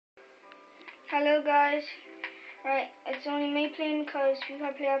Hello guys. Right, it's only me playing because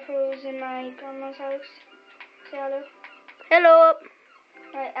FIFA Player Pro is in my grandma's house. Say hello. Hello.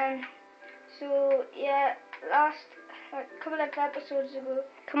 Right, so yeah, last couple of episodes ago.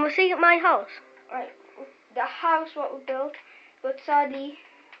 Can we see my house? Right, the house what we built, but sadly,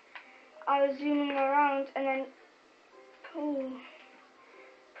 I was zooming around and then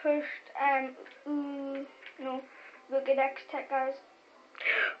pushed Wicked X Tech guys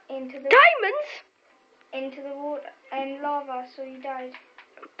into the diamonds into the water and lava, so he died.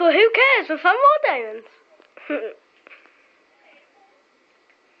 But who cares? We found more diamonds.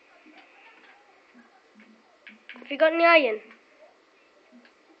 Have you got any iron?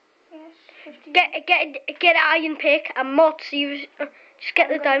 Yes, 50. Get an iron pick and mods. You just get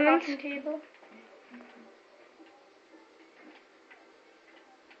the diamonds. Table.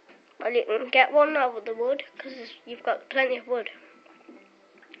 Well, you can get one out of the wood because you've got plenty of wood.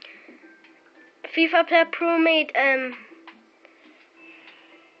 FIFA Player Pro made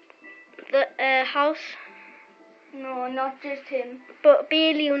the house. No, not just him. But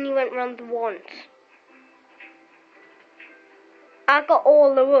Bailey only went round once. I got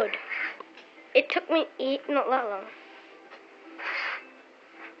all the wood. It took me not that long.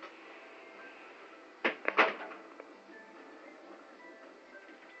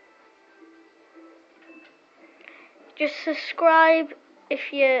 Just subscribe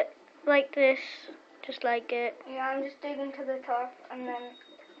if you like this. Just like it. Yeah, I'm just digging to the top and then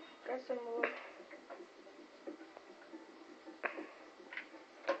get some wood.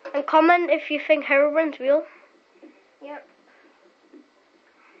 And comment if you think Herobrine's real. Yep.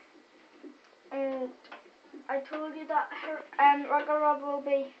 And I told you that Rocket Rob will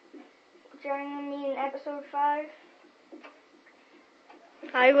be joining me in episode 5.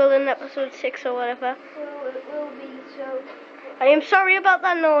 I will in episode 6 or whatever. So it will be, so... I am sorry about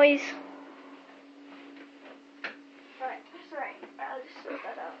that noise. Right, sorry, I'll just sort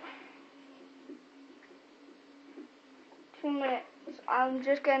that out. 2 minutes, I'm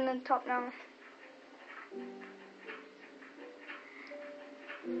just getting to the top now.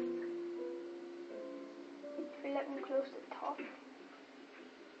 If you let me close the top.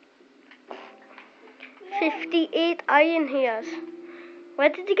 58 iron he has. Where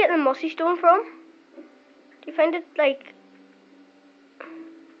did he get the mossy stone from? Do you find it like...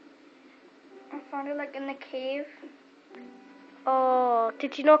 I found it like in the cave. Oh,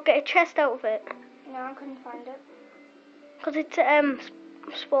 did you not get a chest out of it? No, I couldn't find it. Because it's a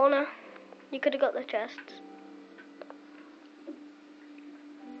spawner. You could have got the chests.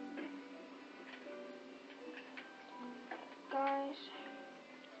 Guys.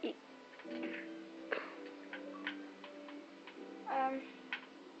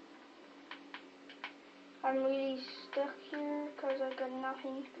 I'm really stuck here because I've got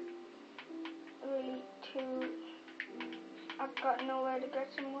nothing really to... I've got nowhere to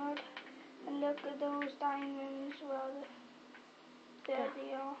get some wood. And look at those diamonds, well, there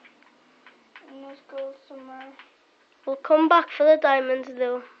they are. And there's gold somewhere. We'll come back for the diamonds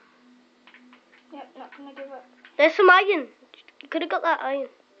though. Yep, not gonna give up. There's some iron. You could have got that iron.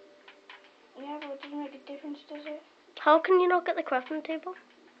 Yeah, but it doesn't make a difference, does it? How can you not get the crafting table?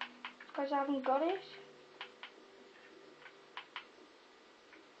 Because I haven't got it.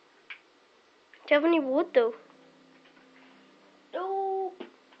 Do you have any wood though? No.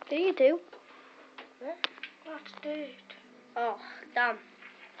 Do you do? Yeah, that's dirt. Oh, damn.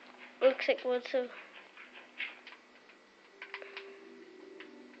 Looks like wood so.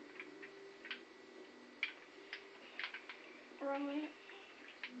 Wrong way.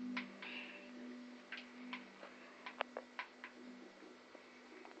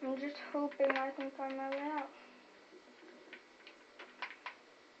 I'm just hoping I can find my way out.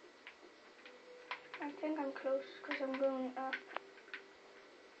 I think I'm close because I'm going up.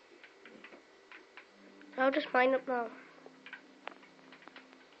 I'll just mine up now.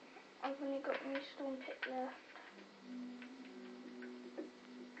 I've only got one stone pick left.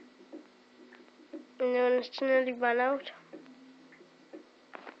 And then it's nearly run out.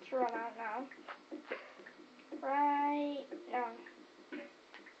 It's run out now. Right now.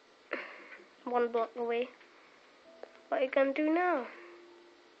 1 block away. What are you gonna do now?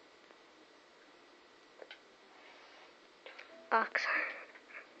 Axe.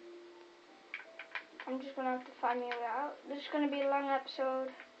 I'm just gonna have to find my way out. This is gonna be a long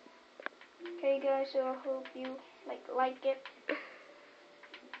episode. Okay guys, so I hope you like it.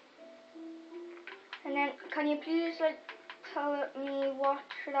 And then can you please tell me what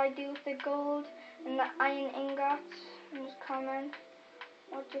should I do with the gold and the iron ingots? And just comment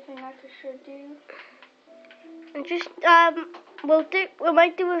what do you think I should do. And just we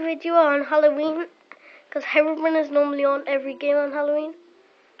might do a video on Halloween, because Herobrine is normally on every game on Halloween.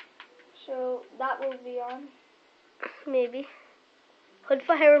 So that will be on. Maybe. Hunt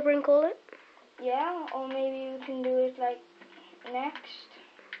for Herobrine, call it. Yeah, or maybe we can do it like next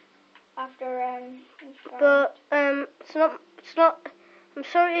after But it's not. I'm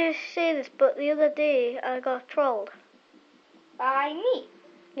sorry to say this, but the other day I got trolled. by me.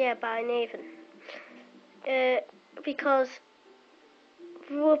 Yeah, by Nathan. Because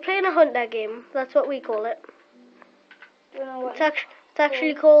we were playing a hunter game. That's what we call it. Don't know what. It's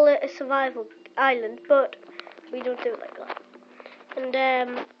actually called it a survival island, but we don't do it like that. And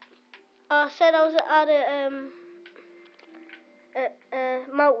I said I was at a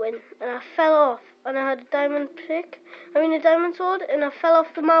mountain, and I fell off, and I had a diamond sword, and I fell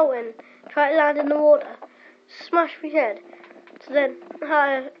off the mountain, tried to land in the water, smashed my head. So then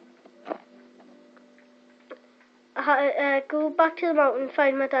I had to go back to the mountain,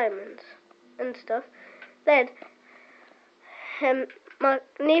 find my diamonds and stuff. Then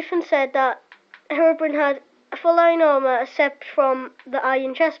Nathan said that Herobrine had a full iron armor except from the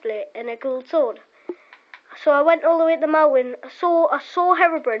iron chestplate and a gold sword. So I went all the way to the mountain. I saw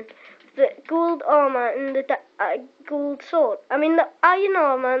Herobrine, the gold armor and the gold sword. I mean the iron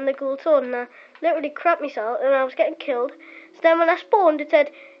armor and the gold sword, and I literally crapped myself and I was getting killed. So then when I spawned, it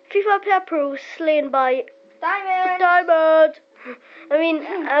said FIFA Player Pro slain by Diamond. I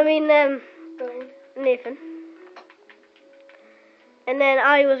mean Nathan. And then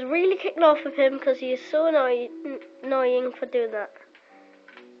I was really kicked off with him because he is so annoying for doing that.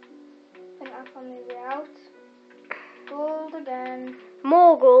 And up on the way out. Gold again.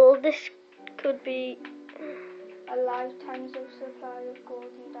 More gold. This could be a lifetime's of supply of gold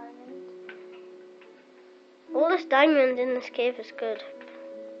and diamonds. All this diamond in this cave is good.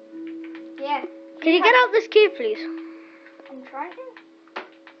 Yeah. Can you get out this cave, please? I'm trying to.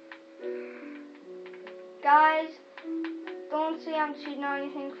 Guys, don't say I'm cheating or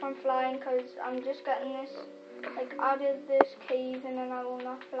anything from flying, because I'm just getting this out of this cave and then I will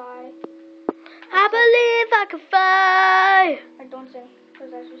not fly. I believe I can fly. I don't sing,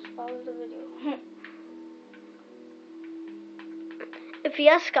 because I just followed the video. If you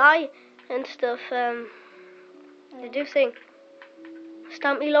ask Sky and stuff, they do sing.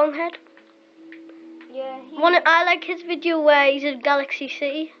 Stampy Longhead. Yeah. I like his video where he's in Galaxy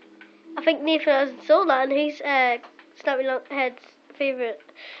City. I think Nathan hasn't saw that, and he's Stampy Longhead's favourite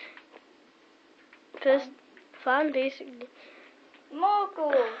first fan, basically. More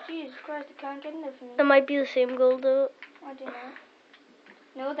gold. Jesus Christ, I can't get enough of me. It might be the same gold though. I don't know.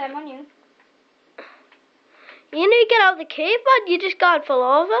 No, them on you. You need to get out of the cave, man. You just got for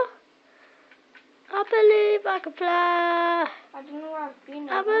lava. I believe I can fly. I don't know where I've been.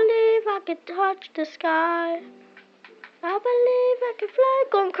 I believe I can touch the sky. I believe I can fly.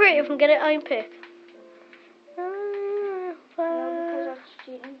 Go on creative and get an iron pick. No, because that's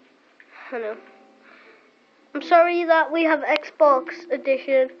cheating. I know. I'm sorry that we have Xbox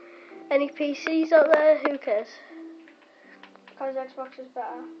edition. Any PCs out there? Who cares? Because Xbox is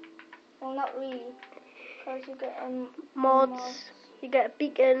better. Well, not really. Because you get mods. You get a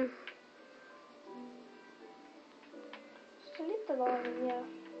beacon. Delete the lava, yeah.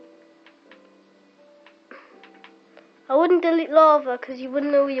 I wouldn't delete lava because you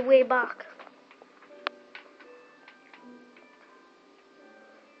wouldn't know your way back.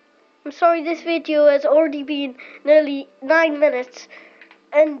 I'm sorry, this video has already been nearly 9 minutes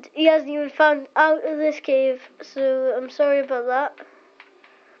and he hasn't even found out of this cave, so I'm sorry about that.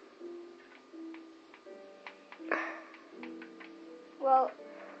 Well,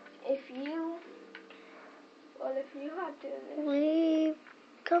 if you had to do this. We've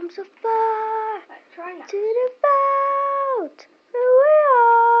come so far Try now. to the boat where we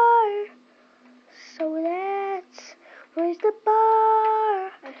are. So let's raise the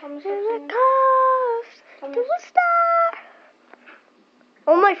bar Thomas and the cuffs to a star.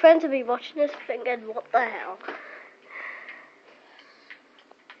 All my friends will be watching this thinking, what the hell?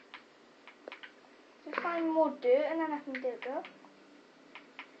 Just find more dirt and then I can dig it up.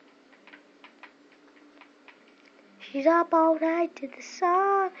 She's up all night to the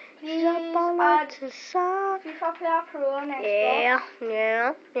sun. She's up all night to the sun. FIFA Player Pro on Xbox.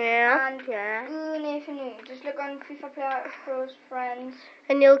 Yeah. And Nathan New. Just look on FIFA Player Pro's friends.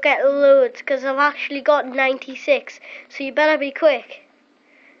 And you'll get loads, because I've actually got 96. So you better be quick.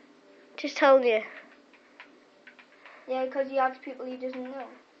 Just telling you. Yeah, because he adds people he doesn't know.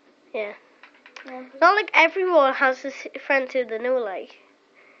 Yeah. Yeah, Not like everyone has a friend who they know, like.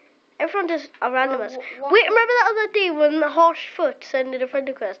 Everyone does a randomness. Wait, remember that other day when the Harsh Foot sent a friend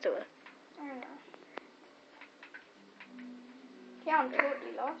request to her? I don't know. Yeah, I'm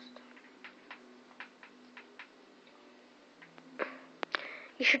totally lost.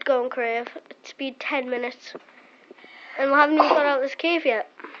 You should go and crave. It's been 10 minutes. And we haven't even got out of this cave yet.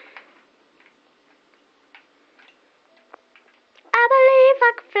 I believe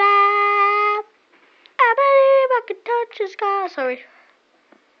I can fly. I believe I can touch the sky. Sorry.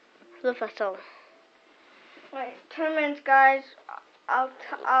 Love that song. Right, 2 minutes, guys.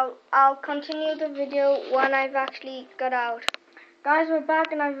 I'll continue the video when I've actually got out. Guys, we're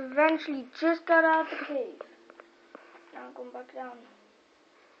back and I've eventually just got out the cave. Now I'm going back down.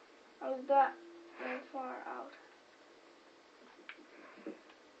 I was that far out.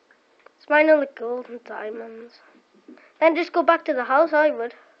 It's mine on the gold and diamonds. Then just go back to the house, I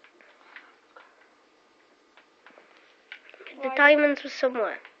would. The Why? diamonds were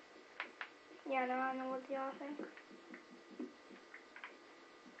somewhere. Yeah, now I know what they are, I think.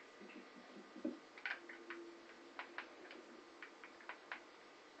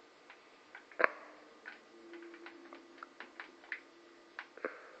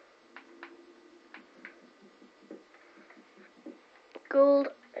 Gold.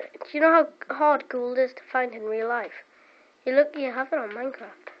 Do you know how hard gold is to find in real life? You have it on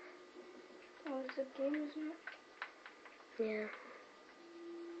Minecraft. Oh, it's a game, isn't it? Yeah.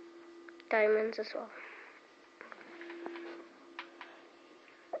 Diamonds as well.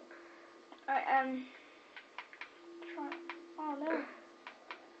 Oh no.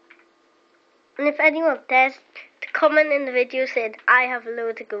 And if anyone dares to comment in the video saying I have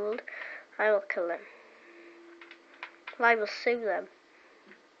loads of gold, I will kill them. I will sue them.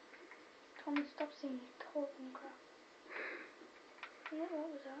 Tommy, stop saying talking crap. Yeah, what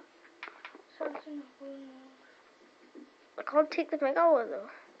was that? Something of balloons. I can't take the mega ore though.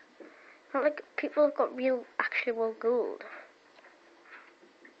 Not like people have got actual gold.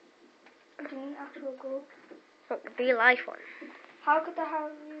 What do you mean actual gold? Not the real life one. How could they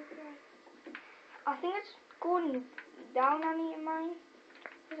have real gold? I think it's going down on it in mine.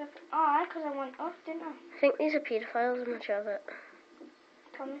 Because I went up, didn't I? I think these are pedophiles, I'm not sure of it.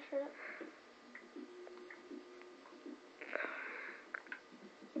 Tommy, shut up.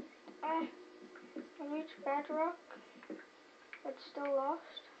 I reached bedrock, but still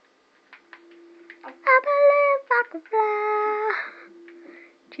lost. I believe I can fly.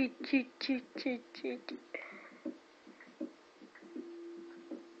 Choo choo choo choo choo.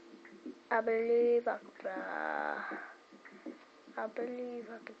 I believe I can fly. I believe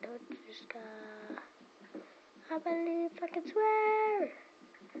I can touch the sky. I believe I can swear.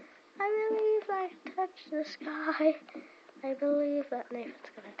 I believe I can touch the sky. I believe that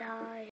Nathan's gonna die.